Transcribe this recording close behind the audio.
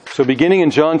So beginning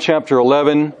in John chapter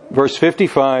 11, verse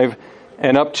 55,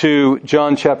 and up to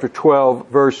John chapter 12,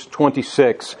 verse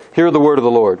 26. Hear the word of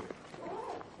the Lord.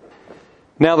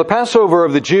 Now the Passover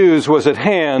of the Jews was at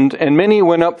hand, and many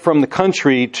went up from the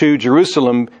country to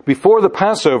Jerusalem before the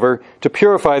Passover to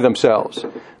purify themselves.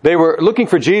 They were looking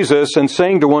for Jesus and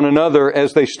saying to one another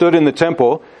as they stood in the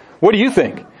temple, "What do you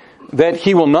think? That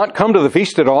he will not come to the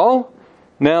feast at all?"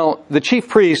 Now the chief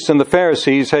priests and the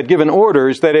Pharisees had given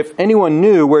orders that if anyone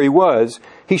knew where he was,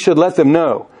 he should let them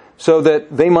know, so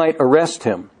that they might arrest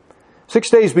him. 6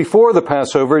 days before the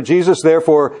Passover, Jesus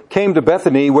therefore came to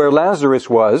Bethany where Lazarus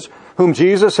was, whom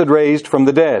Jesus had raised from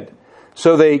the dead.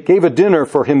 So they gave a dinner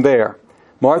for him there.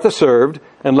 Martha served,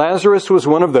 and Lazarus was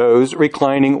one of those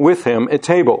reclining with him at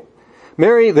table.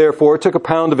 Mary therefore took a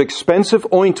pound of expensive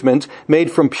ointment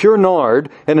made from pure nard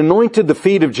and anointed the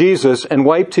feet of Jesus and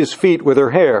wiped his feet with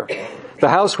her hair. The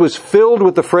house was filled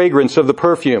with the fragrance of the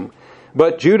perfume.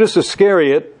 But Judas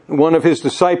Iscariot, one of his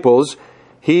disciples,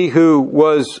 he who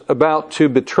was about to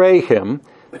betray him,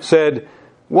 said,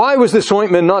 "Why was this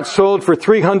ointment not sold for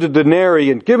 300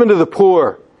 denarii and given to the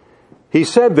poor?" He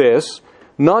said this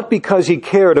not because he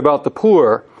cared about the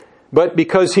poor, but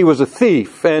because he was a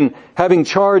thief, and having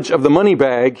charge of the money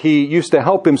bag, he used to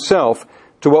help himself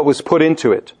to what was put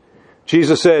into it.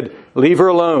 Jesus said, "Leave her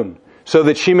alone, so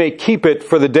that she may keep it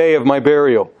for the day of my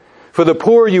burial. For the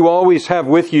poor you always have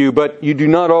with you, but you do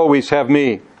not always have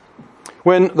me."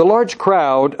 When the large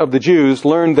crowd of the Jews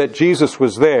learned that Jesus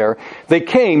was there, they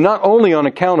came not only on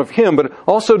account of him, but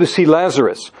also to see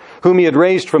Lazarus, whom he had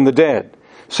raised from the dead.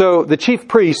 So the chief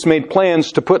priests made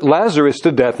plans to put Lazarus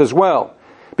to death as well,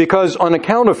 because on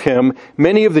account of him,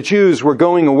 many of the Jews were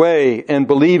going away and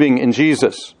believing in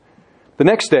Jesus. The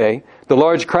next day, the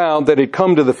large crowd that had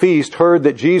come to the feast heard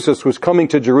that Jesus was coming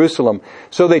to Jerusalem.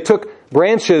 So they took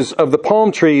branches of the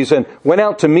palm trees and went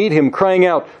out to meet him, crying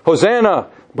out, "Hosanna!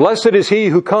 Blessed is he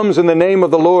who comes in the name of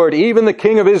the Lord, even the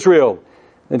King of Israel."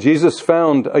 And Jesus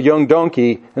found a young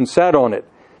donkey and sat on it,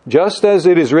 just as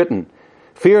it is written,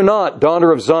 "Fear not, daughter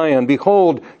of Zion.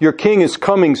 Behold, your king is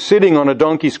coming sitting on a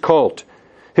donkey's colt."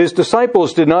 His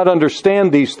disciples did not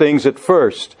understand these things at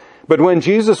first, but when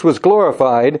Jesus was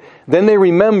glorified, then they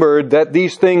remembered that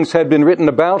these things had been written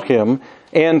about him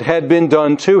and had been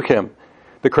done to him.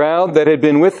 The crowd that had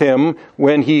been with him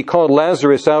when he called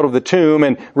Lazarus out of the tomb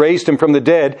and raised him from the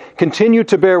dead continued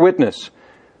to bear witness.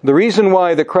 The reason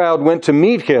why the crowd went to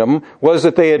meet him was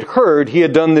that they had heard he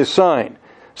had done this sign.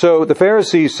 So the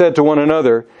Pharisees said to one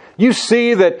another, "You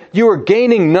see that you are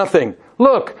gaining nothing.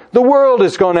 Look, the world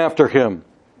has gone after him."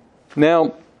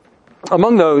 Now,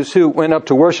 among those who went up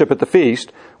to worship at the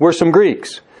feast were some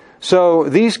Greeks. So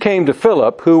these came to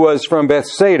Philip, who was from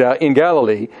Bethsaida in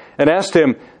Galilee, and asked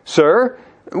him, "Sir,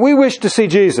 we wish to see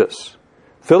Jesus."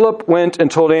 Philip went and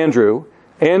told Andrew.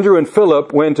 Andrew and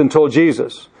Philip went and told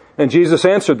Jesus. And Jesus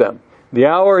answered them, "The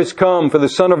hour has come for the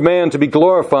Son of Man to be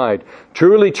glorified.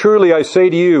 Truly, truly, I say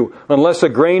to you, unless a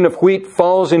grain of wheat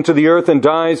falls into the earth and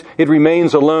dies, it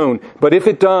remains alone. But if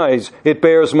it dies, it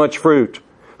bears much fruit.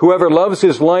 Whoever loves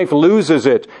his life loses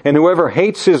it, and whoever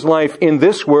hates his life in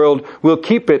this world will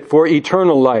keep it for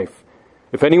eternal life.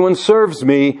 If anyone serves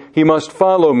me, he must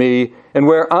follow me, and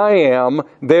where I am,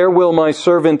 there will my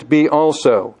servant be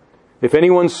also. If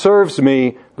anyone serves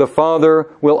me, the Father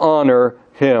will honor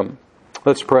him."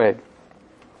 Let's pray.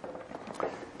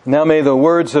 Now may the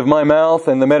words of my mouth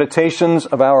and the meditations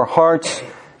of our hearts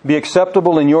be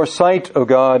acceptable in your sight, O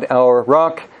God, our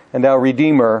rock and our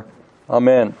Redeemer.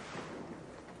 Amen.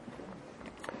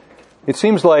 It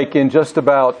seems like in just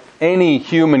about any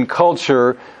human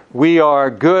culture, we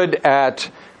are good at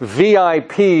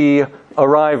VIP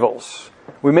arrivals.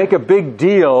 We make a big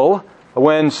deal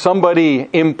when somebody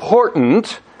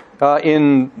important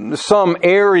in some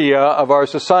area of our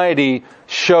society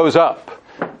shows up.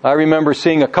 I remember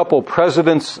seeing a couple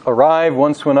presidents arrive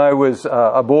once when I was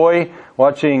a boy,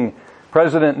 watching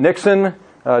President Nixon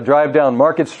drive down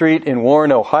Market Street in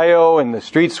Warren, Ohio, and the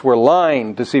streets were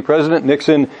lined to see President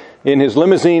Nixon in his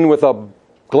limousine with a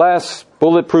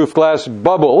bulletproof glass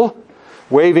bubble,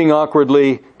 waving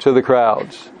awkwardly to the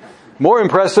crowds. More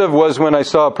impressive was when I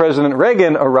saw President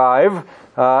Reagan arrive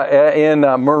in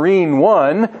Marine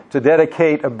One to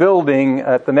dedicate a building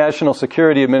at the National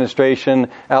Security Administration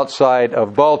outside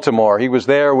of Baltimore. He was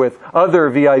there with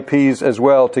other VIPs as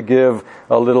well to give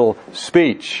a little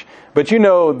speech. But you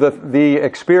know the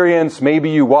experience. Maybe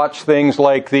you watch things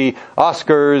like the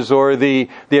Oscars or the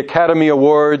Academy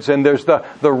Awards, and there's the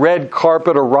red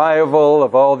carpet arrival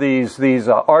of all these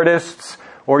artists.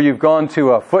 Or you've gone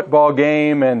to a football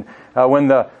game, and when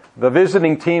the the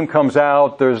visiting team comes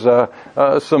out. There's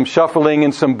some shuffling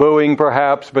and some booing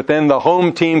perhaps, but then the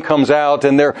home team comes out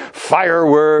and there are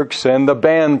fireworks and the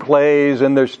band plays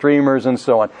and there's streamers and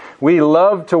so on. We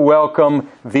love to welcome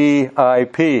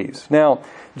VIPs. Now,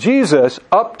 Jesus,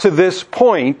 up to this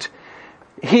point,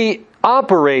 he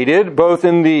operated both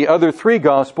in the other three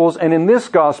Gospels and in this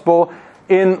Gospel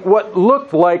in what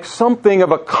looked like something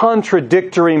of a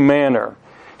contradictory manner.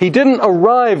 He didn't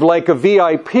arrive like a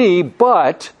VIP,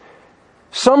 but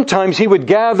sometimes he would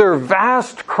gather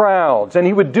vast crowds and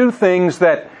he would do things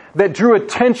that drew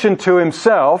attention to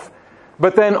himself,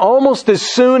 but then almost as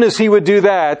soon as he would do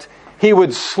that, he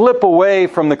would slip away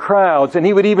from the crowds and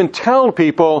he would even tell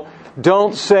people,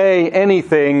 don't say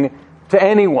anything to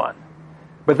anyone.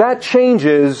 But that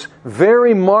changes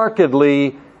very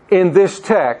markedly in this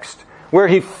text, where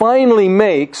he finally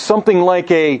makes something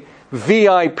like a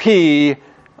VIP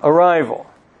arrival.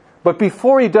 But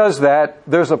before he does that,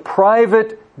 there's a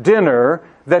private dinner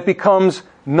that becomes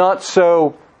not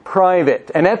so private.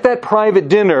 And at that private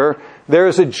dinner, there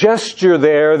is a gesture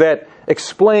there that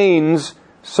explains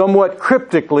somewhat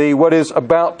cryptically what is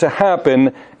about to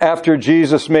happen after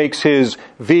Jesus makes his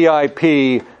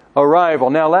VIP arrival.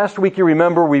 Now, last week, you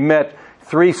remember, we met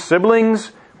three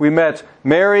siblings. We met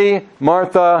Mary,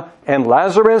 Martha, and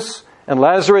Lazarus. And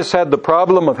Lazarus had the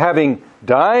problem of having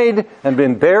died and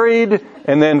been buried.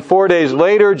 And then 4 days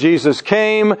later, Jesus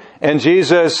came, and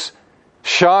Jesus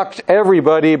shocked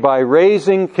everybody by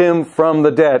raising him from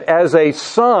the dead as a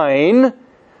sign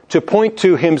to point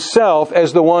to himself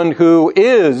as the one who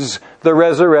is the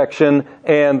resurrection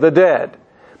and the dead.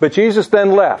 But Jesus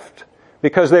then left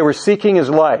because they were seeking his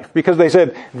life, because they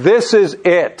said, this is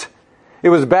it. It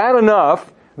was bad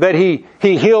enough that he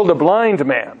healed a blind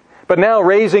man, but now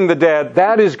raising the dead,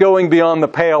 that is going beyond the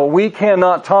pale. We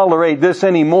cannot tolerate this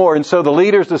anymore. And so the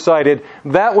leaders decided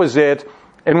that was it.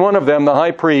 And one of them, the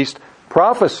high priest,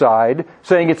 prophesied,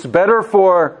 saying it's better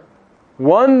for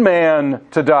one man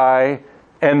to die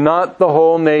and not the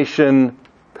whole nation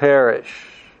perish.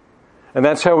 And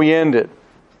that's how we ended.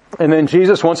 And then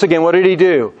Jesus, once again, what did he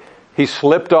do? He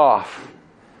slipped off.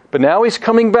 But now he's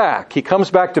coming back. He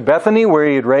comes back to Bethany where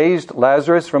he had raised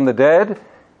Lazarus from the dead.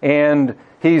 And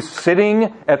he's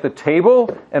sitting at the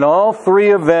table and all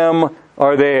three of them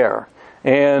are there.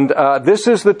 And this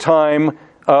is the time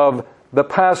of the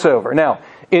Passover. Now,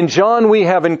 in John we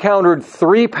have encountered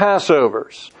 3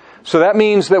 Passovers. So that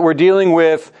means that we're dealing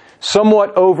with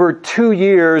somewhat over 2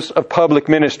 years of public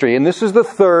ministry. And this is the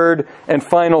 3rd and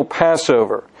final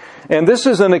Passover. And this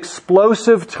is an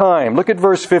explosive time. Look at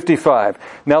verse 55.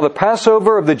 Now the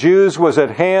Passover of the Jews was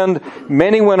at hand.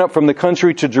 Many went up from the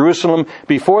country to Jerusalem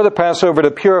before the Passover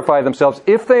to purify themselves.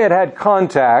 If they had had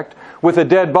contact with a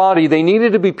dead body, they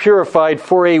needed to be purified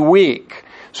for a week.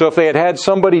 So if they had had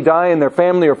somebody die in their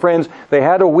family or friends, they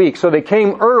had a week. So they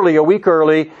came early, a week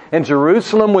early, and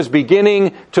Jerusalem was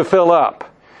beginning to fill up.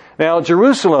 Now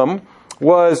Jerusalem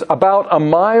was about a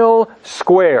mile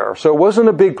square, so it wasn't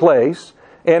a big place.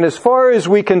 And as far as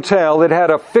we can tell, it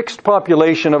had a fixed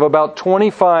population of about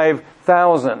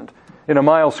 25,000 in a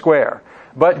mile square.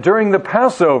 But during the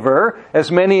Passover,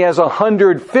 as many as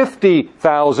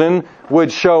 150,000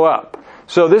 would show up.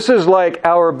 So this is like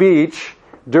our beach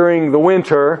during the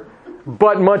winter,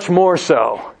 but much more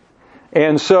so.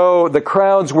 And so the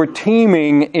crowds were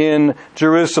teeming in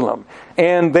Jerusalem.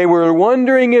 And they were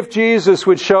wondering if Jesus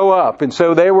would show up. And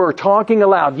so they were talking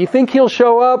aloud. Do you think he'll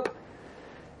show up?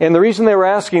 And the reason they were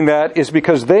asking that is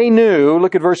because they knew,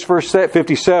 look at verse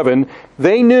 57,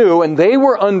 they knew, and they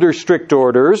were under strict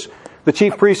orders. The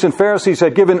chief priests and Pharisees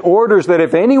had given orders that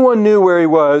if anyone knew where he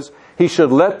was, he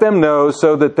should let them know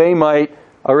so that they might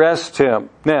arrest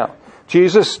him. Now,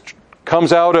 Jesus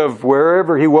comes out of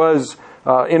wherever he was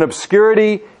in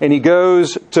obscurity, and he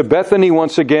goes to Bethany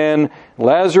once again.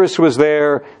 Lazarus was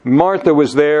there. Martha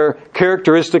was there.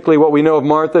 Characteristically, what we know of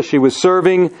Martha, she was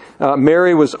serving.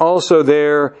 Mary was also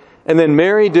there. And then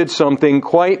Mary did something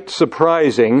quite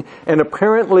surprising and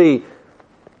apparently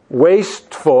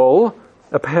wasteful,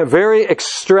 very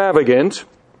extravagant.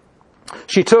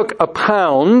 She took a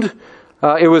pound.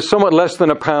 It was somewhat less than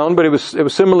a pound, but it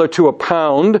was similar to a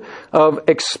pound of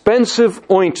expensive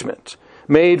ointment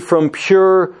made from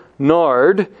pure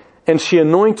nard, and she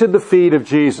anointed the feet of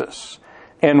Jesus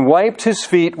and wiped his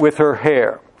feet with her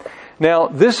hair. Now,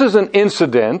 this is an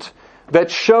incident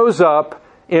that shows up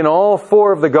in all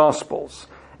 4 of the Gospels,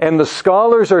 and the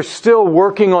scholars are still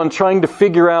working on trying to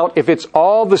figure out if it's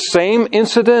all the same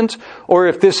incident or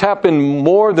if this happened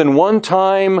more than one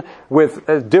time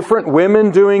with different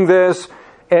women doing this.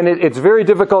 And it's very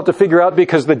difficult to figure out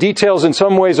because the details in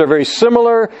some ways are very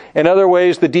similar, in other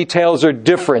ways the details are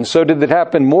different. So did it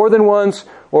happen more than once,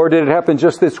 or did it happen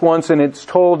just this once, and it's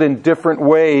told in different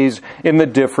ways in the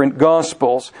different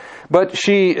Gospels? But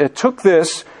she took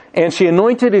this and she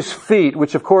anointed his feet,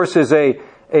 which of course is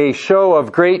a show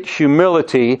of great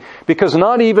humility, because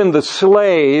not even the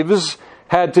slaves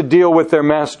had to deal with their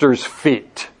master's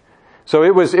feet. So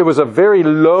it was a very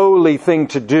lowly thing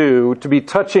to do, to be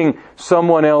touching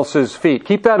someone else's feet.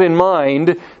 Keep that in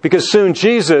mind, because soon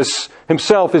Jesus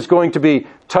himself is going to be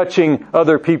touching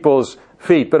other people's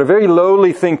feet. But a very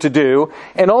lowly thing to do.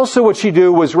 And also what she did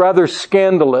was rather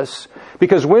scandalous,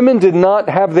 because women did not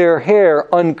have their hair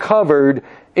uncovered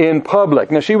in public.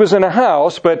 Now, she was in a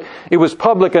house, but it was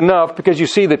public enough because you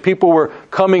see that people were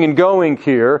coming and going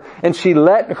here. And she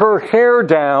let her hair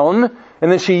down,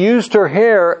 and then she used her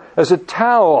hair as a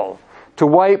towel to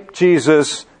wipe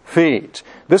Jesus' feet.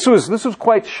 This was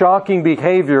quite shocking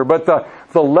behavior, but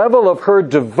the level of her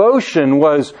devotion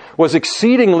was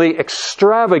exceedingly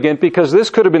extravagant, because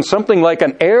this could have been something like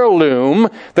an heirloom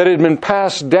that had been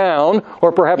passed down,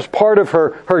 or perhaps part of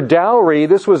her dowry.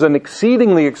 This was an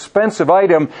exceedingly expensive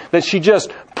item that she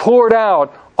just poured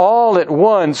out all at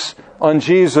once on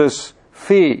Jesus'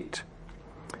 feet.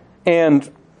 And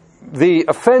the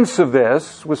offense of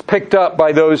this was picked up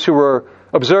by those who were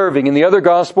observing. In the other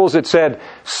Gospels it said,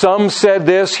 some said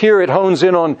this. Here it hones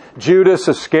in on Judas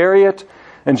Iscariot.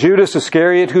 And Judas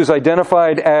Iscariot, who's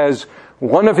identified as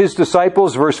one of his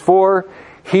disciples, verse 4,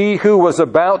 he who was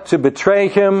about to betray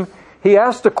him, he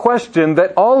asked a question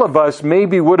that all of us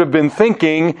maybe would have been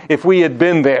thinking if we had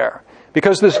been there,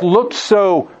 because this looked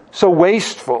so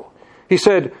wasteful. He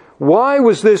said, why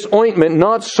was this ointment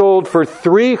not sold for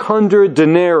 300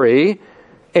 denarii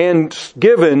and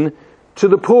given to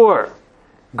the poor?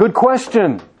 Good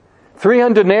question.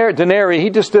 300 denarii,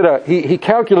 he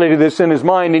calculated this in his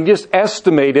mind and just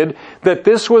estimated that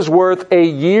this was worth a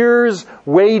year's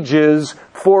wages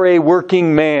for a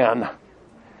working man.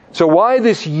 So why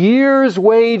this year's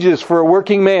wages for a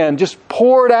working man just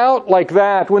poured out like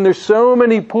that when there's so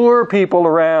many poor people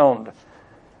around?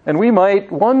 And we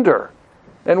might wonder.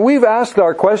 And we've asked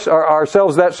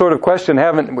ourselves that sort of question,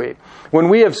 haven't we? When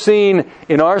we have seen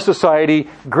in our society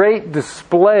great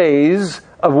displays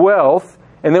of wealth,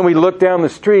 and then we look down the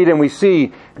street and we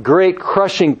see great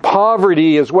crushing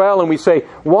poverty as well, and we say,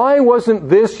 why wasn't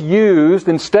this used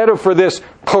instead of for this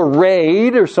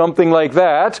parade or something like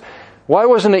that? Why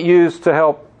wasn't it used to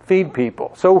help feed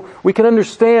people? So we can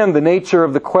understand the nature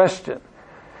of the question.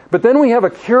 But then we have a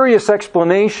curious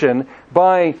explanation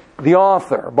by the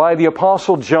author, by the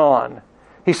Apostle John.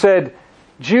 He said,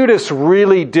 Judas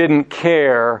really didn't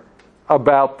care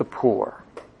about the poor.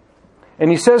 And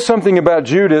he says something about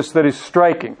Judas that is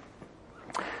striking.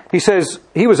 He says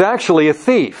he was actually a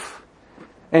thief,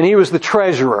 and he was the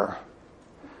treasurer.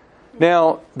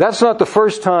 Now, that's not the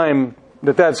first time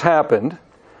that that's happened.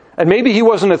 And maybe he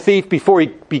wasn't a thief before he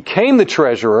became the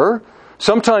treasurer.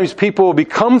 Sometimes people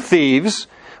become thieves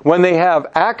when they have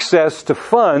access to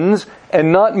funds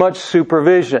and not much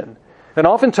supervision. And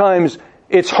oftentimes,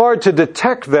 it's hard to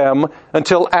detect them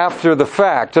until after the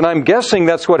fact. And I'm guessing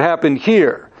that's what happened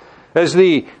here. As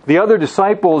the other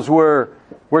disciples were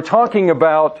talking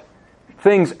about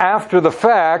things after the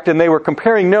fact, and they were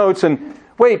comparing notes, and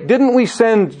wait, didn't we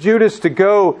send Judas to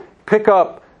go pick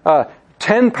up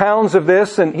 10 pounds of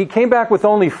this? And he came back with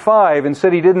only 5 and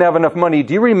said he didn't have enough money.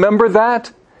 Do you remember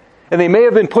that? And they may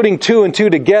have been putting 2 and 2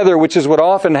 together, which is what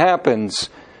often happens.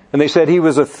 And they said he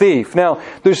was a thief. Now,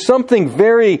 there's something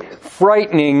very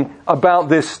frightening about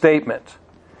this statement.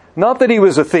 Not that he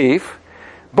was a thief,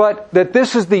 but that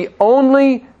this is the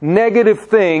only negative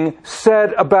thing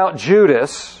said about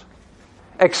Judas,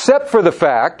 except for the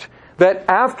fact that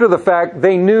after the fact,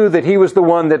 they knew that he was the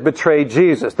one that betrayed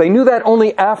Jesus. They knew that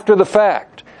only after the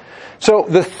fact. So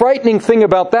the frightening thing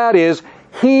about that is,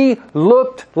 he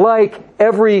looked like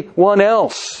everyone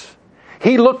else.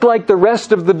 He looked like the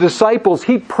rest of the disciples.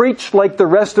 He preached like the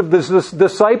rest of the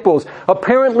disciples.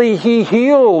 Apparently he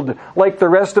healed like the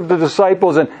rest of the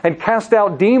disciples and cast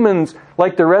out demons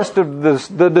like the rest of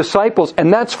the disciples.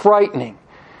 And that's frightening,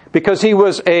 because he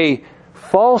was a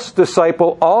false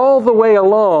disciple all the way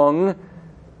along,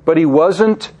 but he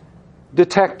wasn't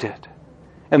detected.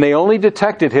 And they only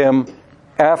detected him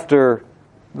after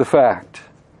the fact.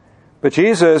 But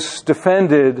Jesus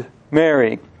defended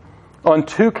Mary on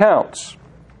 2 counts.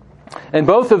 And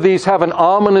both of these have an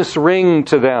ominous ring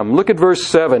to them. Look at verse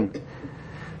 7.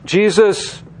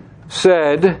 Jesus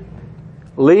said,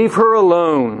 "Leave her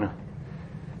alone,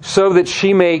 so that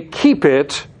she may keep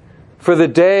it for the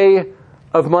day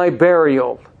of my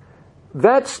burial."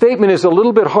 that statement is a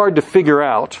little bit hard to figure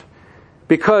out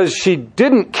because she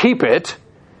didn't keep it.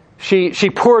 She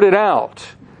poured it out.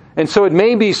 And so it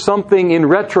may be something in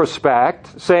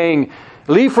retrospect saying,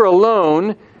 leave her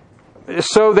alone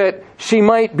so that she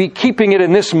might be keeping it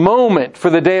in this moment for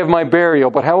the day of my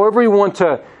burial. But however you want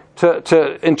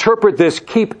to interpret this,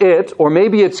 keep it, or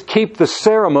maybe it's keep the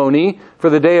ceremony for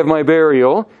the day of my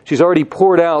burial. She's already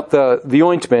poured out the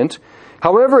ointment.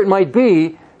 However it might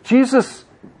be, Jesus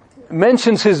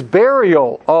mentions his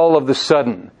burial all of a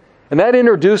sudden. And that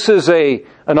introduces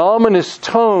an ominous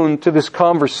tone to this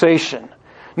conversation.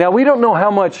 Now, we don't know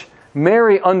how much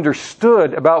Mary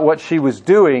understood about what she was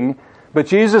doing, but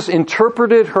Jesus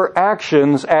interpreted her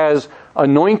actions as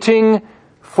anointing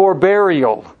for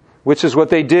burial, which is what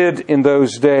they did in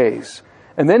those days.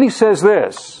 And then he says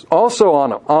this, also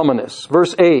ominous,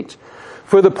 verse 8,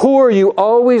 "For the poor you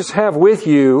always have with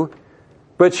you,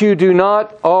 but you do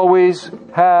not always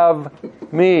have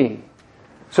me."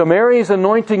 So Mary is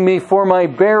anointing me for my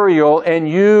burial, and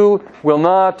you will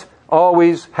not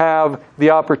always have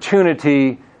the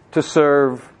opportunity to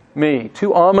serve me.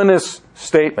 Two ominous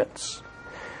statements.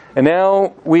 And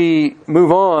now we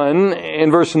move on in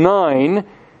verse 9,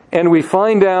 and we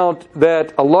find out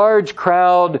that a large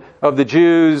crowd of the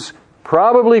Jews,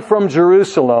 probably from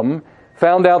Jerusalem,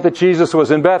 found out that Jesus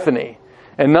was in Bethany.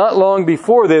 And not long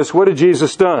before this, what had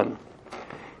Jesus done?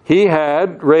 He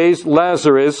had raised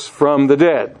Lazarus from the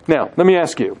dead. Now, let me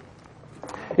ask you,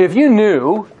 if you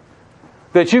knew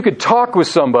that you could talk with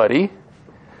somebody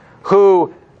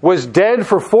who was dead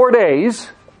for 4 days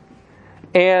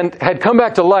and had come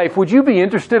back to life, would you be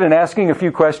interested in asking a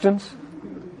few questions?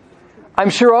 I'm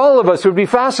sure all of us would be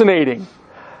fascinating.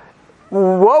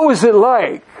 What was it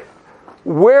like?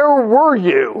 Where were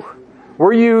you?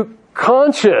 Were you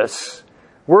conscious?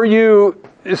 Were you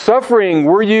suffering?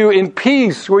 Were you in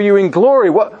peace? Were you in glory?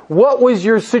 What was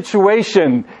your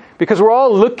situation? Because we're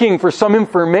all looking for some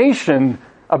information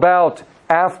about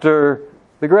after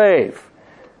the grave.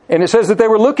 And it says that they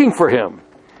were looking for him,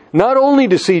 not only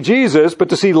to see Jesus, but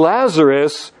to see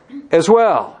Lazarus as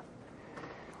well.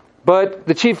 But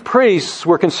the chief priests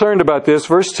were concerned about this.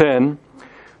 Verse 10,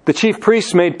 the chief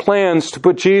priests made plans to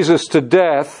put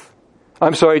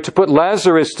to put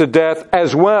Lazarus to death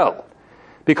as well,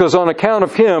 because on account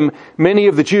of him, many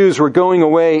of the Jews were going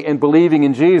away and believing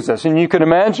in Jesus. And you can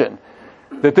imagine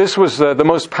that this was the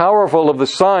most powerful of the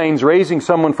signs, raising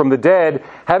someone from the dead.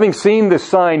 Having seen this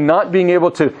sign, not being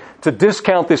able to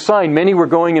discount this sign, many were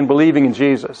going and believing in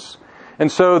Jesus.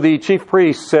 And so the chief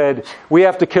priests said, we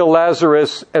have to kill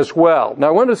Lazarus as well. Now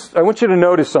I want you to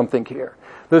notice something here.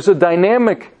 There's a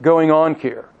dynamic going on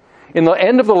here. In the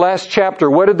end of the last chapter,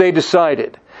 what had they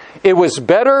decided? It was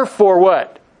better for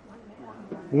what?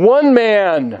 One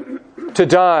man to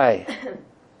die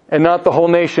and not the whole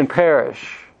nation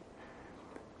perish.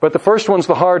 But the first one's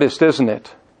the hardest, isn't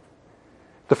it?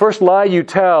 The first lie you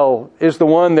tell is the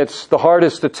one that's the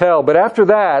hardest to tell. But after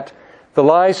that, the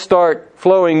lies start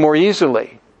flowing more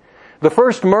easily. The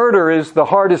first murder is the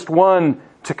hardest one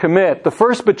to commit. The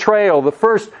first betrayal, the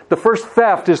first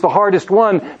theft is the hardest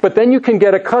one. But then you can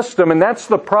get accustomed, and that's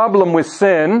the problem with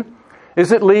sin,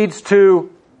 is it leads to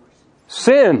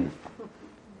sin.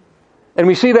 And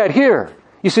we see that here.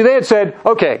 You see, they had said,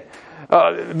 okay,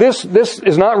 this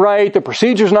is not right, the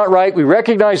procedure's not right, we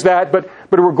recognize that, but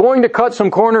we're going to cut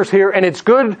some corners here, and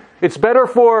it's better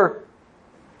for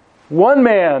one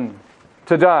man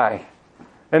to die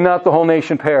and not the whole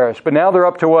nation perish. But now they're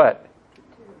up to what?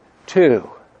 2.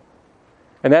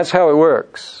 And that's how it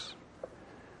works.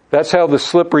 That's how the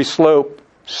slippery slope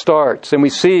starts. And we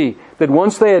see that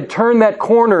once they had turned that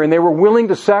corner and they were willing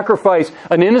to sacrifice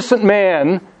an innocent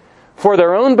man for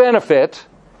their own benefit,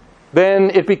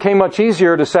 then it became much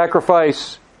easier to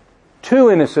sacrifice 2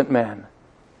 innocent men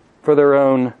for their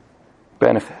own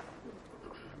benefit.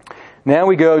 Now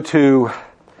we go to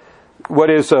what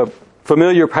is a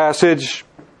familiar passage,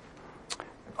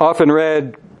 often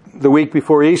read the week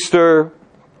before Easter,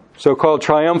 so-called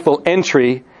triumphal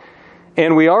entry.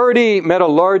 And we already met a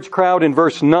large crowd in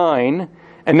verse 9,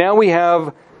 and now we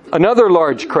have another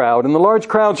large crowd, and the large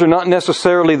crowds are not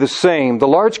necessarily the same. The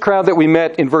large crowd that we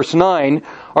met in verse 9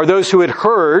 are those who had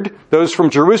heard, those from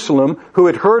Jerusalem, who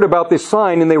had heard about this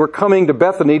sign, and they were coming to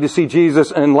Bethany to see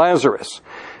Jesus and Lazarus.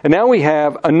 And now we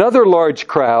have another large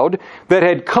crowd that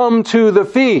had come to the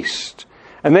feast,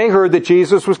 and they heard that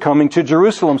Jesus was coming to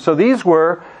Jerusalem. So these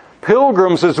were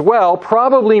pilgrims as well,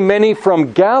 probably many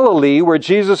from Galilee, where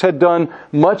Jesus had done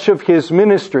much of his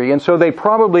ministry. And so they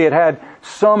probably had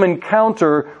some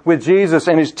encounter with Jesus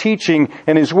and his teaching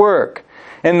and his work.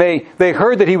 And they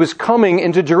heard that he was coming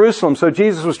into Jerusalem. So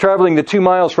Jesus was traveling the 2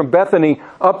 miles from Bethany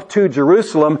up to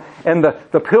Jerusalem. And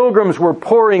the pilgrims were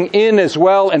pouring in as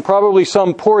well, and probably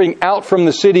some pouring out from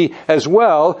the city as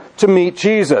well to meet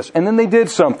Jesus. And then they did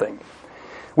something.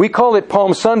 We call it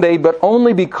Palm Sunday, but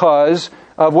only because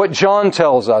of what John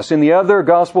tells us. In the other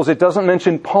Gospels, it doesn't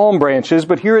mention palm branches,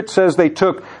 but here it says they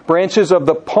took branches of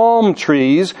the palm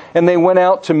trees and they went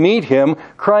out to meet him,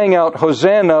 crying out,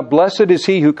 "Hosanna, blessed is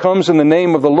he who comes in the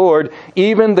name of the Lord,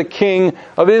 even the King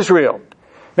of Israel."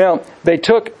 Now, they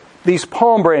took these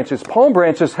palm branches. Palm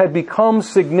branches had become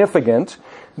significant.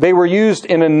 They were used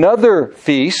in another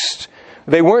feast.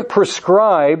 They weren't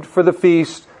prescribed for the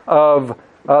feast of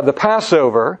the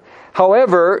Passover.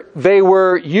 However, they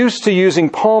were used to using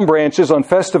palm branches on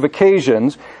festive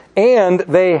occasions, and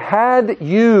they had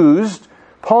used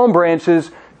palm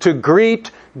branches to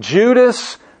greet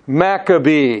Judas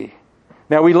Maccabee.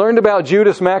 Now, we learned about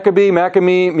Judas Maccabee.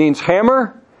 Maccabee means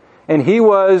hammer, and he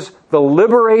was the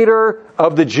liberator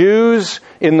of the Jews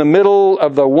in the middle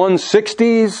of the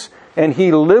 160s, and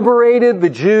he liberated the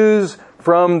Jews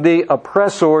from the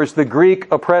oppressors, the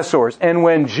Greek oppressors. And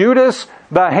when Judas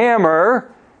the Hammer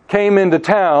came into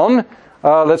town,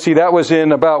 that was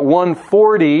in about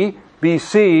 140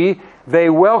 BC, they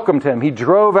welcomed him. He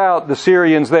drove out the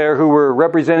Syrians there who were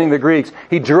representing the Greeks.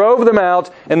 He drove them out,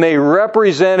 and they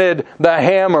represented the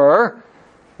hammer,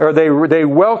 or they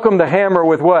welcomed the hammer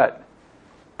with what?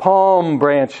 Palm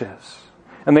branches.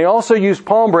 And they also used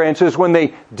palm branches when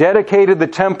they dedicated the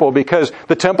temple, because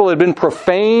the temple had been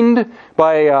profaned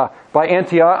by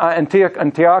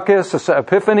Antiochus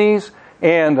Epiphanes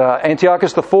and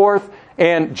Antiochus IV,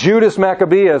 and Judas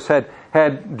Maccabeus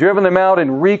had driven them out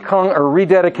and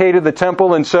rededicated the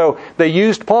temple, and so they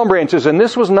used palm branches, and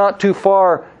this was not too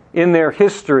far in their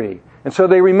history. And so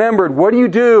they remembered, what do you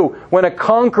do when a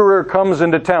conqueror comes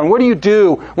into town? What do you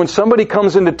do when somebody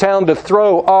comes into town to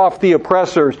throw off the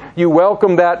oppressors? You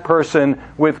welcome that person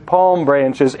with palm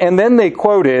branches. And then they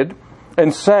quoted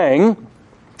and sang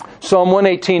Psalm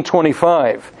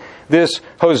 118:25. This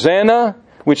Hosanna,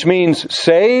 which means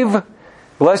save,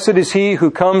 blessed is he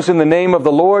who comes in the name of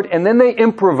the Lord. And then they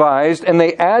improvised and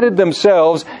they added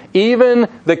themselves, even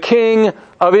the King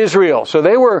of Israel. So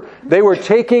they were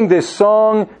taking this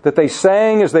song that they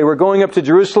sang as they were going up to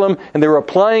Jerusalem, and they were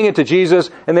applying it to Jesus,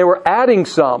 and they were adding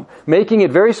some, making it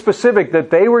very specific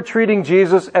that they were treating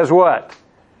Jesus as what?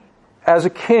 As a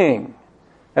king.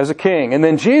 As a king. And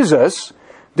then Jesus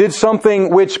did something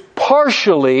which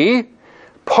partially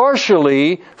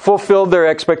fulfilled their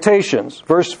expectations.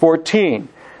 Verse 14.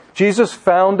 Jesus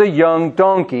found a young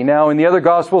donkey. Now, in the other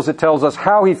Gospels, it tells us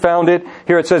how he found it.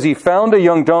 Here it says he found a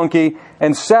young donkey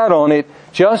and sat on it,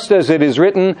 just as it is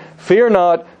written, "Fear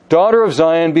not, daughter of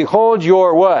Zion, behold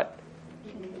your" what?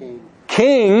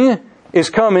 King is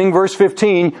coming, verse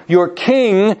 15. Your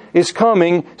king is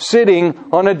coming, sitting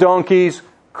on a donkey's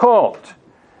colt.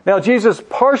 Now, Jesus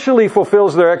partially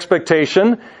fulfills their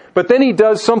expectation, but then he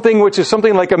does something which is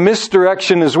something like a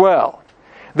misdirection as well.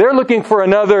 They're looking for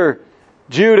another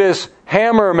Judas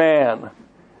Hammerman.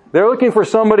 They're looking for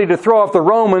somebody to throw off the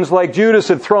Romans like Judas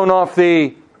had thrown off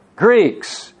the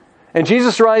Greeks. And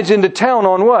Jesus rides into town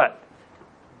on what?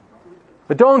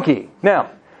 A donkey. Now,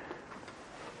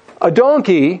 a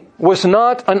donkey was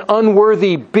not an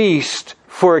unworthy beast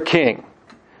for a king.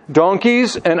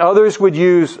 Donkeys and others would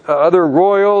use, other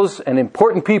royals and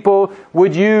important people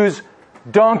would use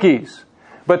donkeys.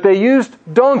 But they used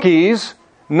donkeys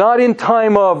not in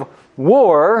time of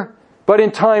war, but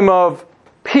in time of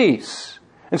peace.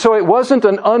 And so it wasn't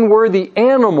an unworthy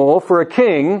animal for a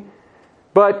king,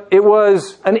 but it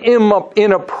was an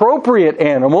inappropriate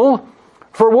animal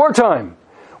for wartime.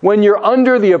 When you're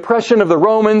under the oppression of the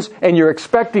Romans and you're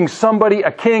expecting somebody,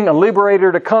 a king, a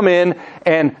liberator, to come in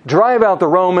and drive out the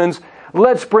Romans,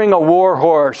 let's bring a war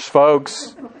horse,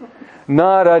 folks,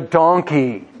 not a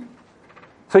donkey.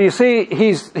 So you see,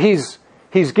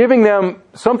 he's giving them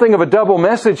something of a double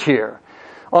message here.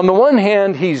 On the one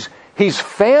hand, he's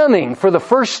fanning for the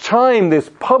first time this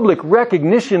public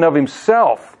recognition of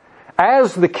himself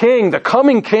as the king, the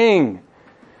coming king.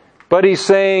 But he's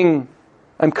saying,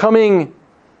 I'm coming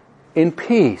in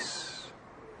peace.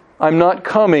 I'm not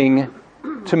coming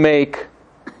to make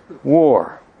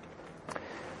war.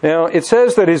 Now, it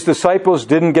says that his disciples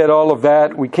didn't get all of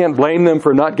that. We can't blame them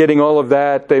for not getting all of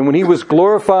that. And when he was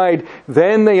glorified,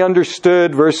 then they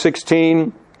understood, verse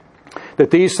 16,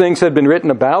 that these things had been written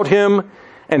about him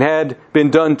and had been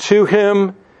done to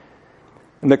him.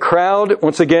 And the crowd,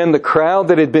 once again, the crowd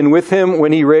that had been with him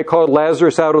when he called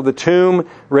Lazarus out of the tomb,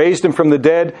 raised him from the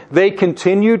dead, they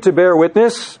continued to bear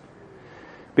witness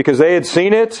because they had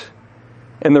seen it.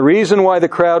 And the reason why the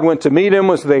crowd went to meet him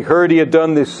was they heard he had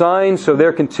done this sign, so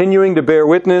they're continuing to bear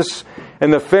witness.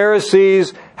 And the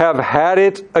Pharisees have had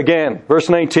it again. Verse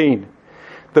 19.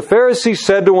 The Pharisees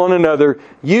said to one another,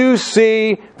 "You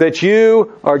see that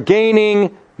you are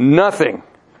gaining nothing.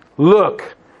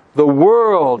 Look, the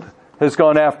world has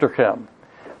gone after him."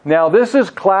 Now this is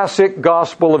classic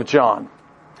Gospel of John.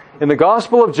 In the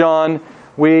Gospel of John,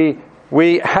 we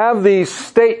have these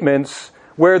statements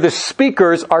where the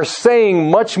speakers are saying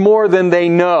much more than they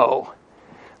know.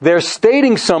 They're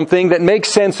stating something that makes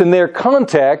sense in their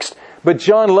context, but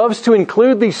John loves to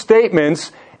include these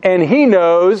statements, and he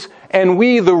knows, and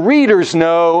we, the readers,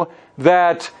 know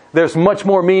that there's much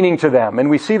more meaning to them. And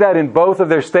we see that in both of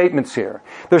their statements here.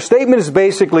 Their statement is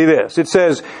basically this. It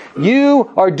says, "You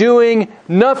are doing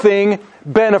nothing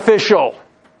beneficial."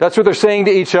 That's what they're saying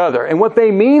to each other. And what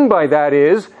they mean by that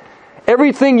is,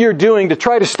 everything you're doing to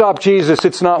try to stop Jesus,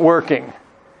 it's not working.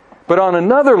 But on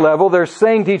another level, they're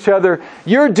saying to each other,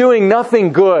 "You're doing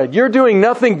nothing good. You're doing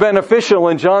nothing beneficial."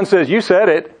 And John says, "You said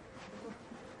it.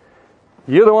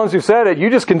 You're the ones who said it. You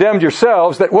just condemned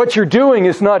yourselves that what you're doing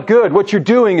is not good. What you're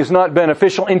doing is not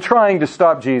beneficial in trying to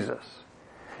stop Jesus."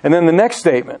 And then the next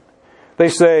statement, they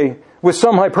say, with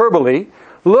some hyperbole,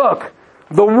 "Look,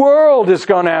 the world has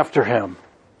gone after him."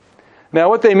 Now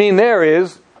what they mean there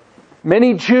is,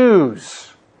 many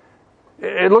Jews,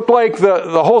 it looked like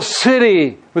the whole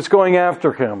city was going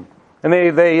after him. And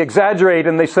they exaggerate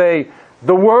and they say,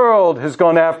 "The world has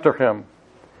gone after him."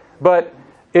 But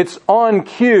it's on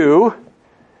cue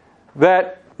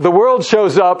that the world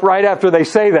shows up right after they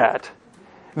say that.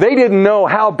 They didn't know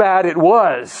how bad it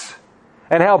was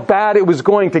and how bad it was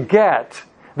going to get.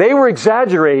 They were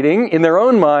exaggerating in their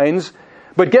own minds,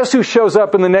 but guess who shows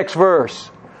up in the next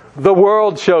verse? The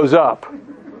world shows up.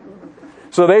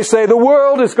 So they say, "The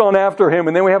world has gone after him,"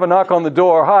 and then we have a knock on the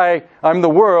door. "Hi, I'm the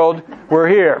world. We're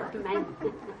here."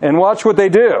 And watch what they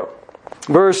do.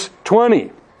 Verse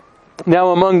 20. "Now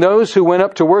among those who went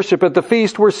up to worship at the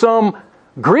feast were some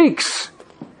Greeks."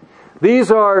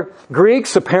 These are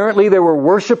Greeks. Apparently they were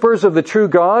worshipers of the true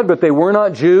God, but they were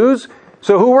not Jews.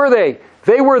 So who were they?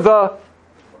 They were the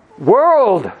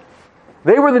world.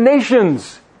 They were the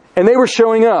nations. And they were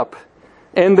showing up.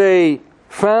 And they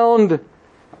found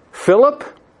Philip.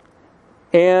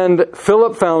 And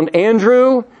Philip found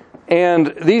Andrew.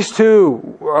 And these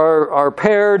two are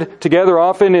paired together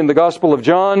often in the Gospel of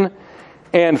John.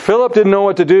 And Philip didn't know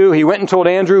what to do. He went and told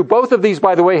Andrew. Both of these,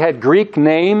 by the way, had Greek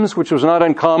names, which was not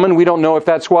uncommon. We don't know if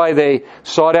that's why they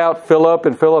sought out Philip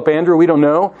and Philip Andrew. We don't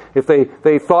know if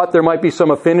they thought there might be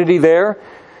some affinity there.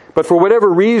 But for whatever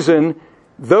reason,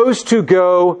 those two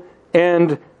go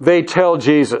and they tell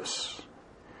Jesus.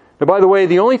 Now, by the way,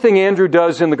 the only thing Andrew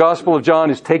does in the Gospel of John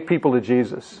is take people to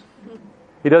Jesus.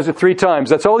 He does it 3 times.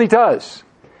 That's all he does.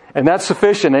 And that's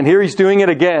sufficient. And here he's doing it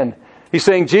again. He's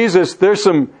saying, "Jesus, there's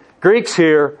some Greeks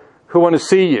here who want to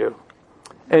see you."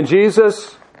 And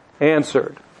Jesus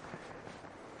answered.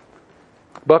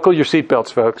 Buckle your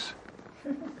seatbelts, folks.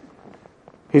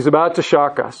 He's about to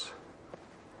shock us.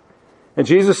 And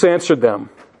Jesus answered them,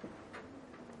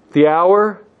 "The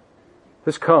hour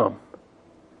has come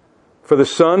for the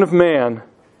Son of Man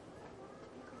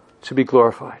to be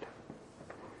glorified."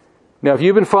 Now, if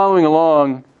you've been following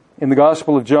along in the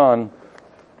Gospel of John,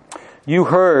 you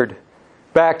heard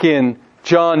back in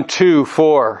John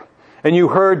 2:4, and you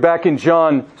heard back in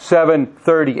John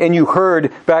 7:30, and you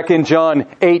heard back in John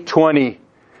 8:20.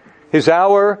 His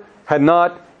hour had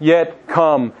not yet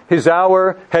come. His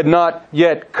hour had not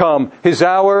yet come. His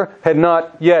hour had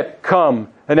not yet come.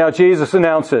 And now Jesus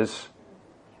announces,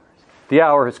 the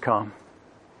hour has come.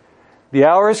 The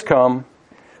hour has come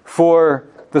for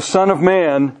the Son of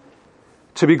Man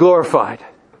to be glorified.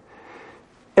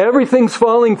 Everything's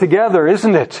falling together,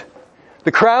 isn't it?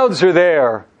 The crowds are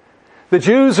there. The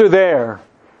Jews are there.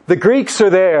 The Greeks are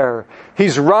there.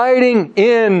 He's riding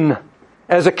in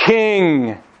as a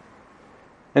king.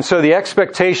 And so the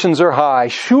expectations are high.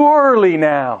 Surely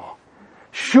now,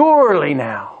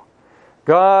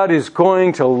 God is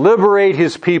going to liberate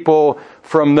His people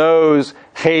from those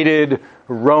hated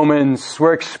Romans.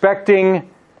 We're expecting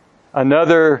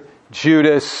another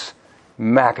Judas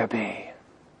Maccabee.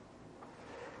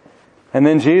 And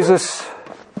then Jesus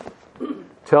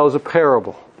tells a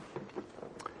parable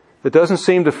that doesn't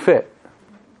seem to fit.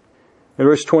 In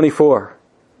verse 24,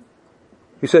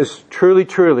 He says, "Truly,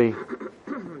 truly,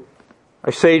 I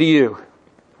say to you,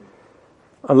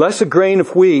 unless a grain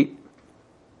of wheat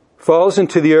falls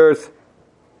into the earth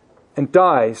and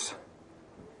dies,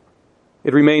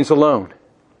 it remains alone.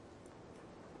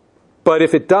 But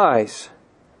if it dies,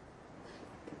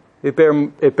 it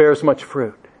bears much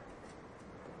fruit."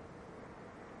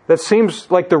 that seems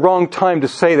like the wrong time to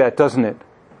say that, doesn't it?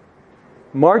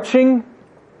 Marching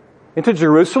into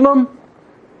Jerusalem,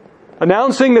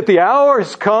 announcing that the hour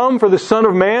has come for the Son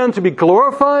of Man to be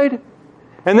glorified,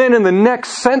 and then in the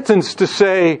next sentence to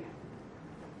say,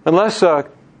 unless a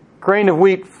grain of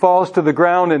wheat falls to the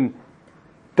ground and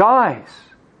dies,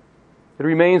 it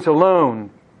remains alone.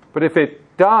 But if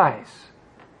it dies,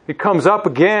 it comes up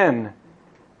again,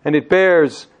 and it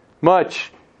bears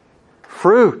much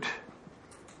fruit.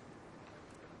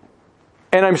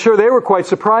 And I'm sure they were quite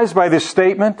surprised by this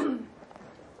statement.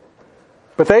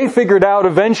 But they figured out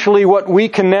eventually what we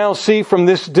can now see from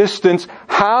this distance.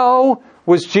 How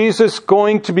was Jesus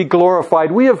going to be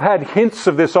glorified? We have had hints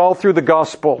of this all through the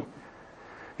gospel.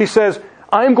 He says,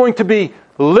 I'm going to be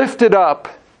lifted up.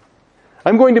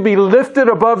 I'm going to be lifted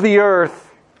above the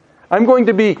earth. I'm going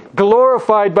to be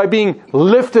glorified by being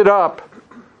lifted up.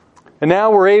 And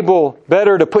now we're able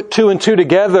better to put two and two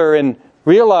together and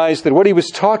realize that what he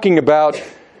was talking about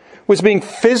was being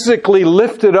physically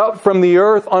lifted up from the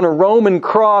earth on a Roman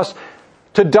cross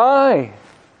to die.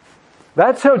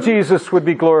 That's how Jesus would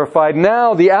be glorified.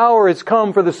 Now the hour has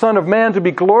come for the Son of Man to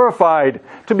be glorified,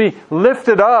 to be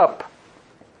lifted up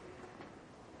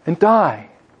and die.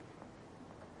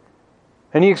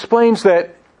 And he explains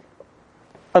that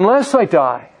unless I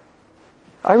die,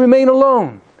 I remain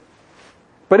alone.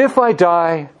 But if I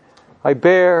die, I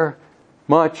bear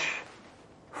much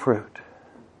fruit.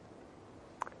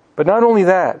 But not only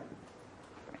that,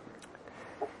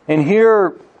 and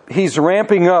here he's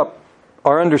ramping up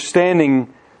our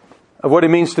understanding of what it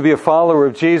means to be a follower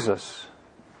of Jesus.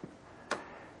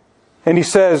 And he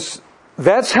says,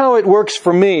 that's how it works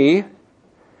for me.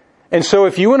 And so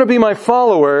if you want to be my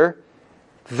follower,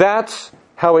 that's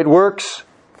how it works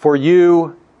for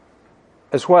you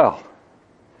as well.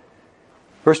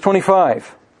 Verse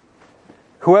 25.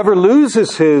 Whoever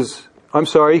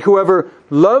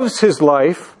loves his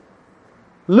life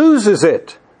loses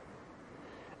it.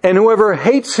 And whoever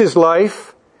hates his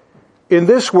life in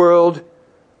this world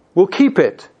will keep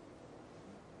it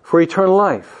for eternal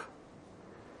life.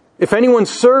 If anyone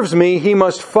serves me, he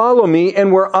must follow me,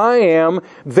 and where I am,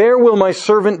 there will my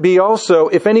servant be also.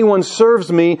 If anyone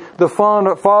serves me, the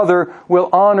Father will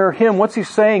honor him. What's he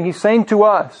saying? He's saying to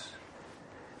us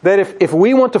that if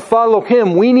we want to follow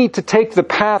him, we need to take the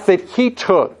path that he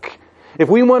took. If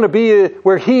we want to be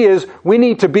where he is, we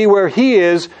need to be where he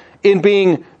is in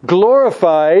being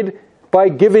glorified by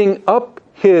giving up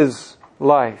his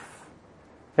life.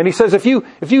 And he says, if you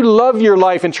love your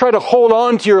life and try to hold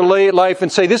on to your life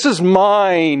and say, this is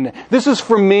mine, this is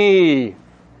for me,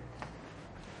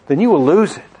 then you will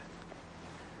lose it.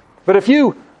 But if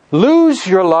you lose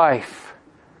your life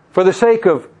for the sake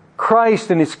of Christ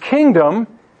and his kingdom,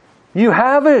 you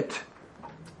have it.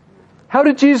 How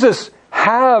did Jesus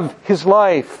have his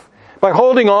life? By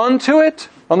holding on to it?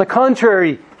 On the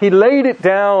contrary, he laid it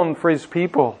down for his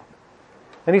people.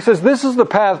 And he says, this is the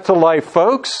path to life,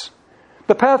 folks.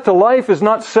 The path to life is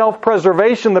not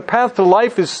self-preservation. The path to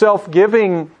life is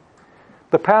self-giving.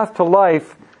 The path to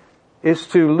life is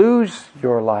to lose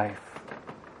your life.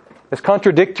 As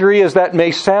contradictory as that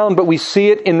may sound, but we see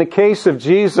it in the case of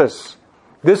Jesus.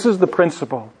 This is the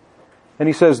principle. And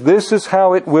he says, this is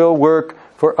how it will work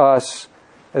for us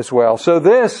as well. So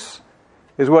this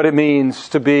is what it means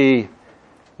to be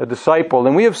a disciple.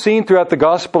 And we have seen throughout the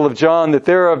Gospel of John that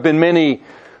there have been many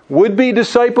would-be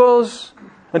disciples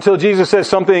until Jesus says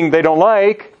something they don't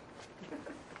like.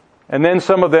 And then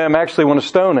some of them actually want to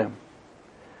stone him.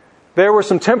 There were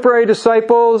some temporary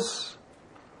disciples.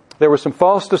 There were some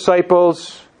false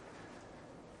disciples.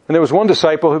 And there was one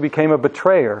disciple who became a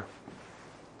betrayer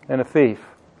and a thief.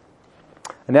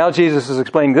 And now Jesus is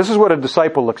explaining, this is what a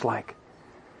disciple looks like.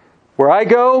 Where I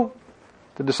go,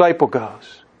 the disciple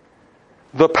goes.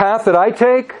 The path that I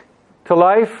take to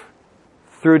life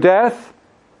through death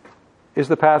is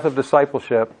the path of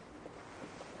discipleship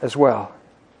as well.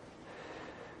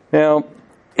 Now,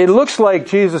 it looks like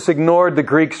Jesus ignored the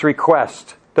Greeks'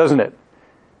 request, doesn't it?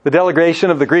 The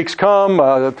delegation of the Greeks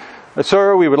come,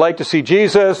 sir, we would like to see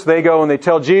Jesus. They go and they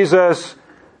tell Jesus,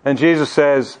 and Jesus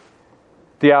says,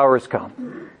 the hour has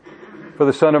come for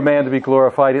the Son of Man to be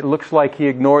glorified. It looks like he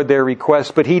ignored their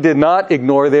request, but he did not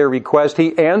ignore their request.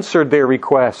 He answered their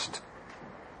request.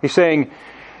 He's saying,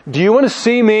 do you want to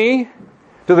see me?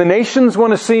 Do the nations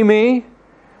want to see me?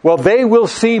 Well, they will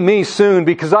see me soon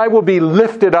because I will be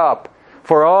lifted up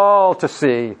for all to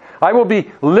see. I will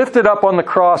be lifted up on the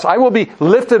cross. I will be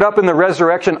lifted up in the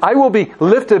resurrection. I will be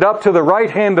lifted up to the right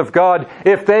hand of God.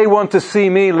 If they want to see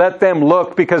me, let them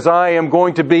look, because I am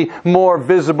going to be more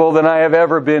visible than I have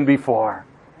ever been before.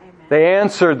 Amen. They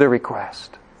answered the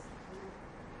request.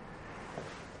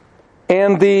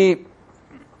 And the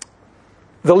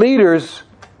leaders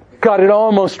got it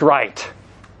almost right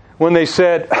when they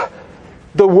said,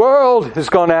 the world has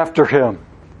gone after him.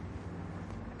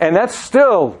 And that's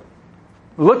still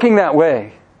looking that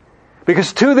way.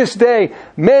 Because to this day,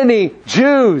 many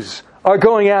Jews are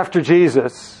going after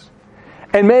Jesus.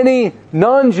 And many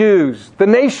non-Jews, the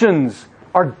nations,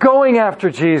 are going after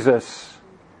Jesus.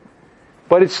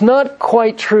 But it's not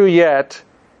quite true yet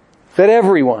that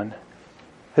everyone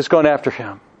has gone after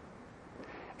him.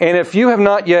 And if you have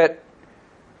not yet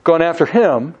gone after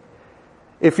him,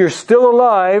 if you're still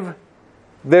alive,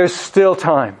 there's still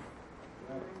time.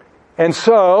 And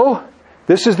so,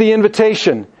 this is the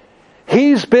invitation.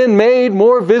 He's been made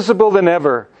more visible than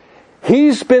ever.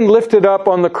 He's been lifted up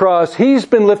on the cross. He's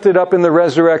been lifted up in the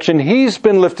resurrection. He's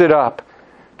been lifted up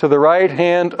to the right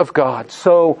hand of God.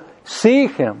 So, see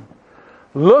him.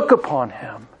 Look upon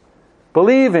him.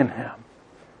 Believe in him.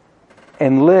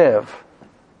 And live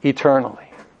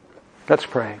eternally. Let's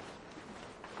pray.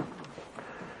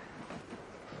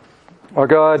 Our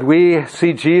God, we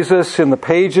see Jesus in the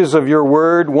pages of your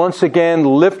word once again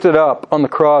lifted up on the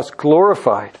cross,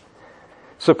 glorified,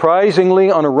 surprisingly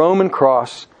on a Roman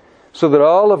cross, so that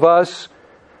all of us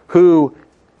who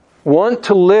want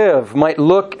to live might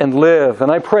look and live.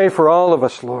 And I pray for all of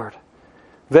us, Lord,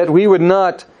 that we would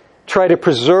not try to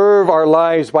preserve our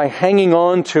lives by hanging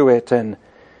on to it and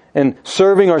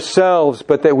serving ourselves,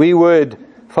 but that we would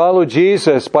follow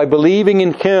Jesus by believing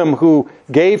in him who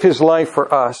gave his life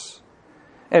for us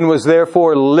and was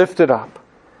therefore lifted up.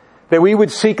 That we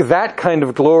would seek that kind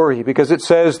of glory, because it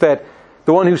says that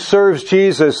the one who serves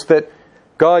Jesus, that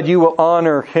God, you will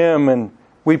honor him. And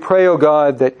we pray, O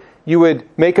God, that you would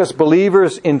make us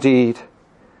believers indeed,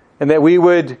 and that we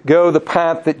would go the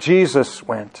path that Jesus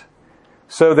went,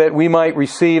 so that we might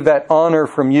receive that honor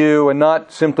from you and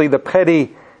not simply the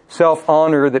petty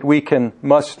self-honor that we can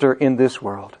muster in this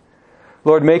world.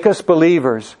 Lord, make us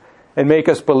believers, and make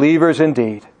us believers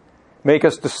indeed. Make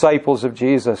us disciples of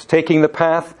Jesus, taking the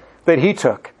path that he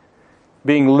took,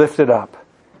 being lifted up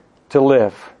to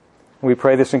live. We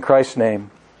pray this in Christ's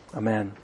name. Amen.